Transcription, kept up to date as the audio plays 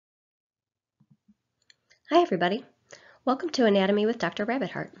Hi everybody. Welcome to Anatomy with Dr.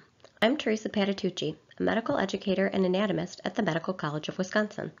 Rabbit-Heart. I'm Teresa Patitucci, a medical educator and anatomist at the Medical College of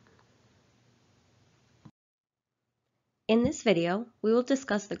Wisconsin. In this video, we will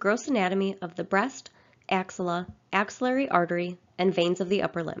discuss the gross anatomy of the breast, axilla, axillary artery, and veins of the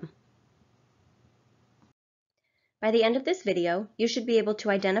upper limb. By the end of this video, you should be able to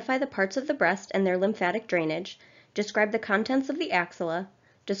identify the parts of the breast and their lymphatic drainage, describe the contents of the axilla,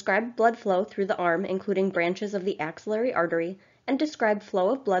 describe blood flow through the arm, including branches of the axillary artery, and describe flow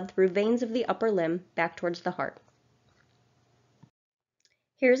of blood through veins of the upper limb back towards the heart.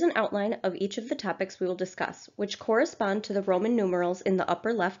 Here's an outline of each of the topics we will discuss, which correspond to the Roman numerals in the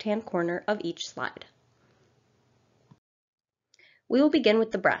upper left-hand corner of each slide. We will begin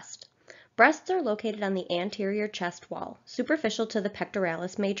with the breast. Breasts are located on the anterior chest wall, superficial to the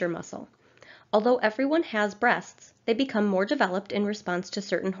pectoralis major muscle. Although everyone has breasts, they become more developed in response to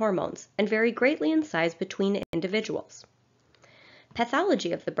certain hormones and vary greatly in size between individuals.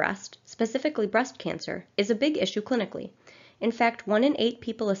 Pathology of the breast, specifically breast cancer, is a big issue clinically. In fact, 1 in 8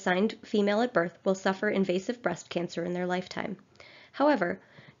 people assigned female at birth will suffer invasive breast cancer in their lifetime. However,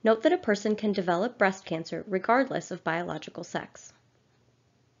 note that a person can develop breast cancer regardless of biological sex.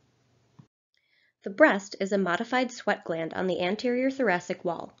 The breast is a modified sweat gland on the anterior thoracic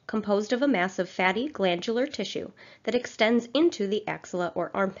wall, composed of a mass of fatty glandular tissue that extends into the axilla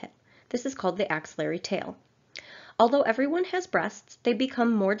or armpit. This is called the axillary tail. Although everyone has breasts, they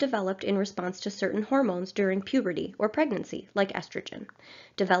become more developed in response to certain hormones during puberty or pregnancy, like estrogen,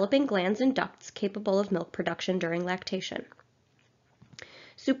 developing glands and ducts capable of milk production during lactation.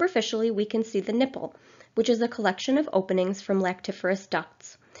 Superficially, we can see the nipple, which is a collection of openings from lactiferous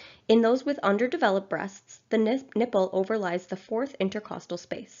ducts. In those with underdeveloped breasts, the nipple overlies the fourth intercostal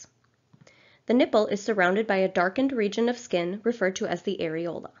space. The nipple is surrounded by a darkened region of skin referred to as the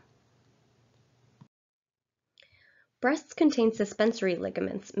areola. Breasts contain suspensory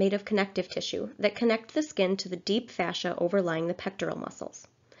ligaments made of connective tissue that connect the skin to the deep fascia overlying the pectoral muscles.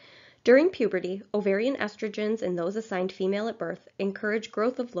 During puberty, ovarian estrogens in those assigned female at birth encourage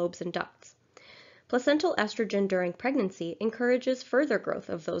growth of lobes and ducts. Placental estrogen during pregnancy encourages further growth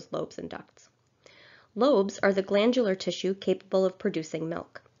of those lobes and ducts. Lobes are the glandular tissue capable of producing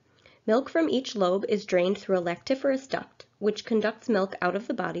milk. Milk from each lobe is drained through a lactiferous duct, which conducts milk out of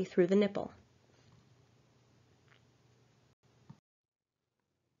the body through the nipple.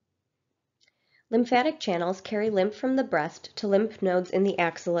 Lymphatic channels carry lymph from the breast to lymph nodes in the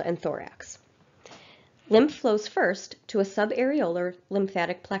axilla and thorax. Lymph flows first to a subareolar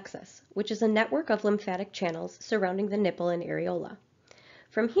lymphatic plexus, which is a network of lymphatic channels surrounding the nipple and areola.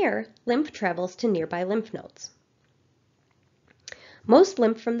 From here, lymph travels to nearby lymph nodes. Most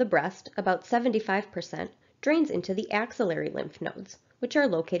lymph from the breast, about 75%, drains into the axillary lymph nodes, which are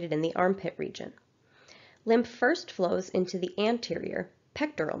located in the armpit region. Lymph first flows into the anterior,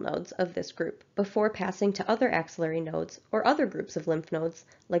 pectoral nodes of this group before passing to other axillary nodes or other groups of lymph nodes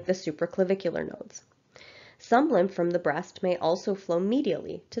like the supraclavicular nodes. Some lymph from the breast may also flow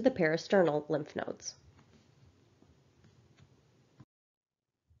medially to the peristernal lymph nodes.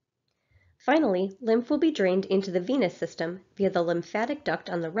 Finally, lymph will be drained into the venous system via the lymphatic duct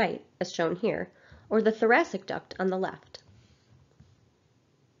on the right, as shown here, or the thoracic duct on the left.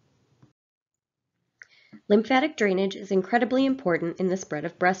 Lymphatic drainage is incredibly important in the spread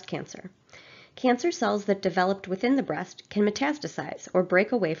of breast cancer. Cancer cells that developed within the breast can metastasize or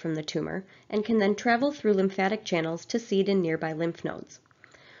break away from the tumor and can then travel through lymphatic channels to seed in nearby lymph nodes.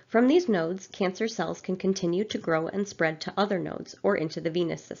 From these nodes, cancer cells can continue to grow and spread to other nodes or into the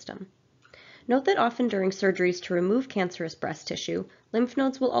venous system. Note that often during surgeries to remove cancerous breast tissue, lymph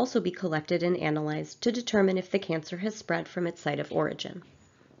nodes will also be collected and analyzed to determine if the cancer has spread from its site of origin.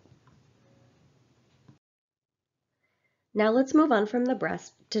 Now let's move on from the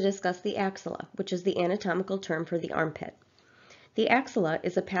breast to discuss the axilla, which is the anatomical term for the armpit. The axilla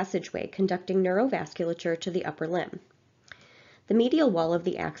is a passageway conducting neurovasculature to the upper limb. The medial wall of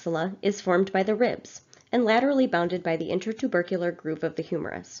the axilla is formed by the ribs and laterally bounded by the intertubercular groove of the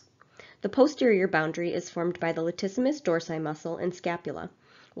humerus. The posterior boundary is formed by the latissimus dorsi muscle and scapula,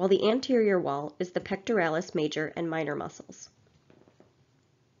 while the anterior wall is the pectoralis major and minor muscles.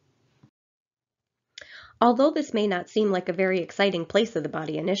 Although this may not seem like a very exciting place of the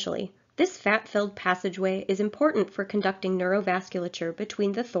body initially, this fat-filled passageway is important for conducting neurovasculature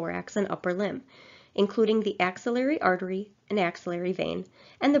between the thorax and upper limb, including the axillary artery and axillary vein,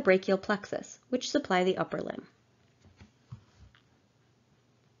 and the brachial plexus, which supply the upper limb.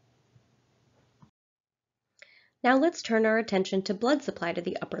 Now let's turn our attention to blood supply to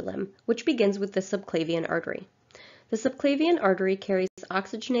the upper limb, which begins with the subclavian artery. The subclavian artery carries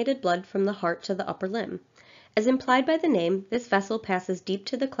oxygenated blood from the heart to the upper limb. As implied by the name, this vessel passes deep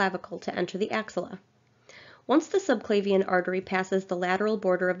to the clavicle to enter the axilla. Once the subclavian artery passes the lateral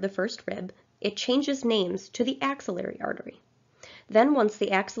border of the first rib, it changes names to the axillary artery. Then once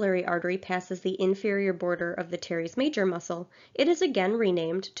the axillary artery passes the inferior border of the teres major muscle, it is again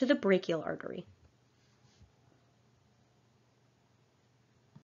renamed to the brachial artery.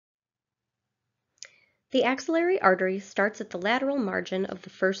 The axillary artery starts at the lateral margin of the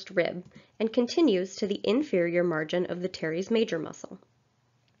first rib and continues to the inferior margin of the teres major muscle.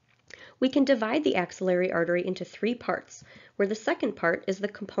 We can divide the axillary artery into three parts, where the second part is the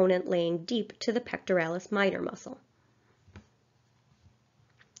component laying deep to the pectoralis minor muscle.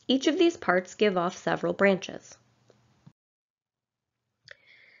 Each of these parts give off several branches.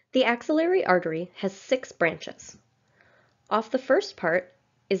 The axillary artery has 6 branches. Off the first part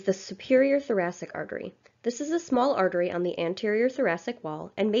is the superior thoracic artery. This is a small artery on the anterior thoracic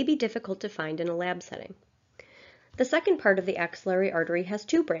wall and may be difficult to find in a lab setting. The second part of the axillary artery has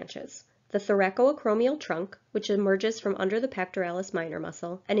 2 branches, the thoracoacromial trunk, which emerges from under the pectoralis minor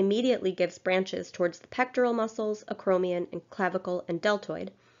muscle and immediately gives branches towards the pectoral muscles, acromion, and clavicle and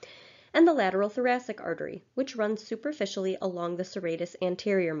deltoid, and the lateral thoracic artery, which runs superficially along the serratus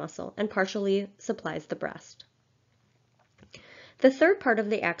anterior muscle and partially supplies the breast. The third part of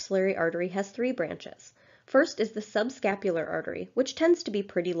the axillary artery has 3 branches. First is the subscapular artery, which tends to be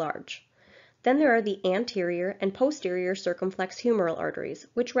pretty large. Then there are the anterior and posterior circumflex humeral arteries,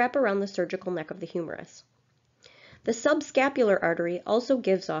 which wrap around the surgical neck of the humerus. The subscapular artery also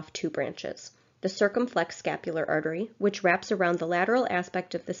gives off 2 branches, the circumflex scapular artery, which wraps around the lateral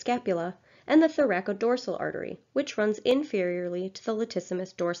aspect of the scapula, and the thoracodorsal artery, which runs inferiorly to the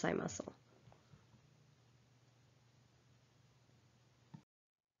latissimus dorsi muscle.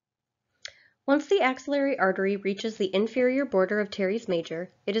 Once the axillary artery reaches the inferior border of teres major,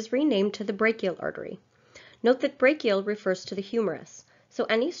 it is renamed to the brachial artery. Note that brachial refers to the humerus, so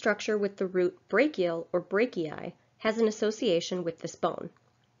any structure with the root brachial or brachii has an association with this bone.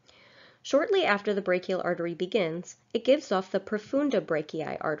 Shortly after the brachial artery begins, it gives off the profunda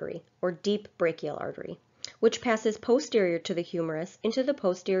brachii artery, or deep brachial artery, which passes posterior to the humerus into the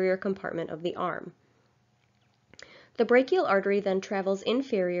posterior compartment of the arm. The brachial artery then travels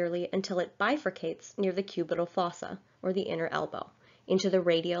inferiorly until it bifurcates near the cubital fossa, or the inner elbow, into the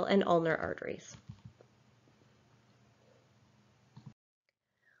radial and ulnar arteries.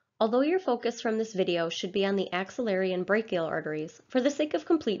 Although your focus from this video should be on the axillary and brachial arteries, for the sake of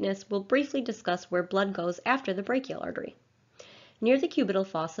completeness, we'll briefly discuss where blood goes after the brachial artery. Near the cubital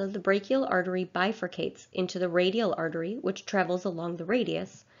fossa, the brachial artery bifurcates into the radial artery, which travels along the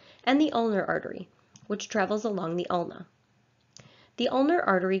radius, and the ulnar artery, which travels along the ulna. The ulnar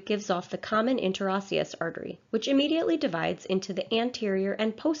artery gives off the common interosseous artery, which immediately divides into the anterior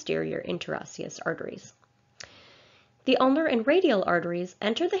and posterior interosseous arteries. The ulnar and radial arteries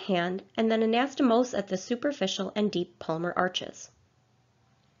enter the hand and then anastomose at the superficial and deep palmar arches.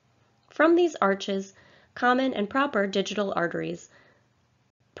 From these arches, common and proper digital arteries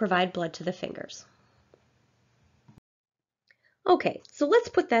provide blood to the fingers. Okay, so let's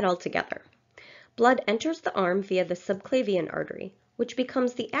put that all together. Blood enters the arm via the subclavian artery, which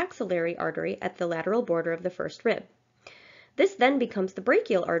becomes the axillary artery at the lateral border of the first rib. This then becomes the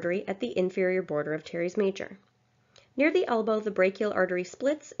brachial artery at the inferior border of teres major. Near the elbow, the brachial artery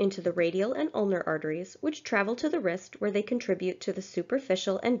splits into the radial and ulnar arteries, which travel to the wrist where they contribute to the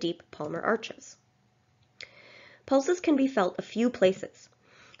superficial and deep palmar arches. Pulses can be felt a few places.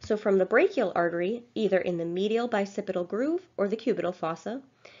 So from the brachial artery, either in the medial bicipital groove or the cubital fossa,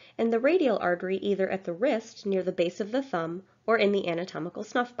 and the radial artery either at the wrist near the base of the thumb or in the anatomical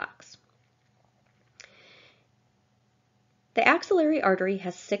snuff box. The axillary artery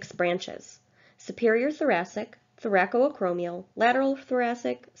has 6 branches: superior thoracic, thoracoacromial, lateral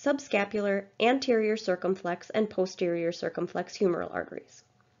thoracic, subscapular, anterior circumflex, and posterior circumflex humeral arteries.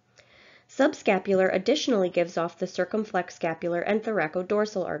 Subscapular additionally gives off the circumflex scapular and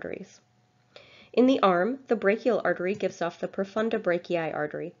thoracodorsal arteries. In the arm, the brachial artery gives off the profunda brachii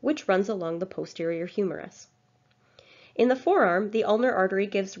artery, which runs along the posterior humerus. In the forearm, the ulnar artery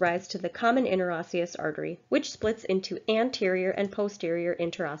gives rise to the common interosseous artery, which splits into anterior and posterior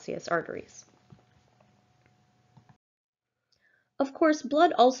interosseous arteries. Of course,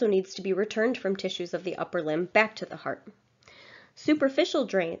 blood also needs to be returned from tissues of the upper limb back to the heart. Superficial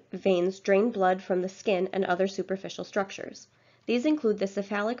veins drain blood from the skin and other superficial structures. These include the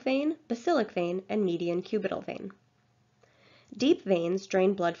cephalic vein, basilic vein, and median cubital vein. Deep veins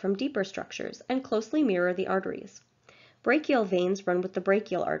drain blood from deeper structures and closely mirror the arteries. Brachial veins run with the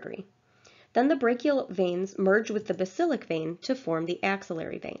brachial artery. Then the brachial veins merge with the basilic vein to form the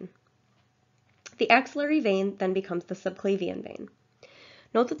axillary vein. The axillary vein then becomes the subclavian vein.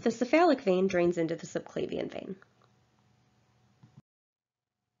 Note that the cephalic vein drains into the subclavian vein.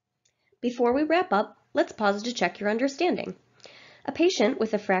 Before we wrap up, let's pause to check your understanding. A patient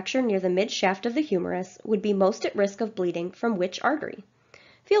with a fracture near the mid-shaft of the humerus would be most at risk of bleeding from which artery?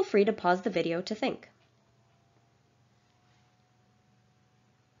 Feel free to pause the video to think.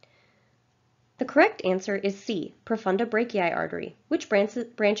 The correct answer is C, profunda brachii artery, which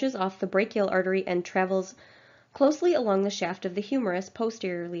branches off the brachial artery and travels closely along the shaft of the humerus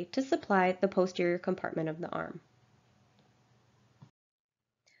posteriorly to supply the posterior compartment of the arm.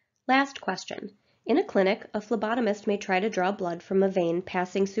 Last question. In a clinic, a phlebotomist may try to draw blood from a vein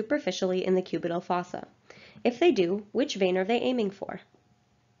passing superficially in the cubital fossa. If they do, which vein are they aiming for?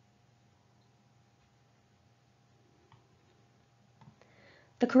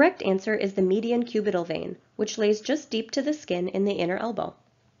 The correct answer is the median cubital vein, which lays just deep to the skin in the inner elbow.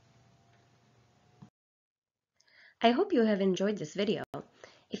 I hope you have enjoyed this video.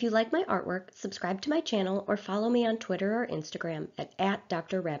 If you like my artwork, subscribe to my channel or follow me on Twitter or Instagram at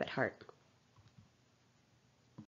 @DrRabbitHeart.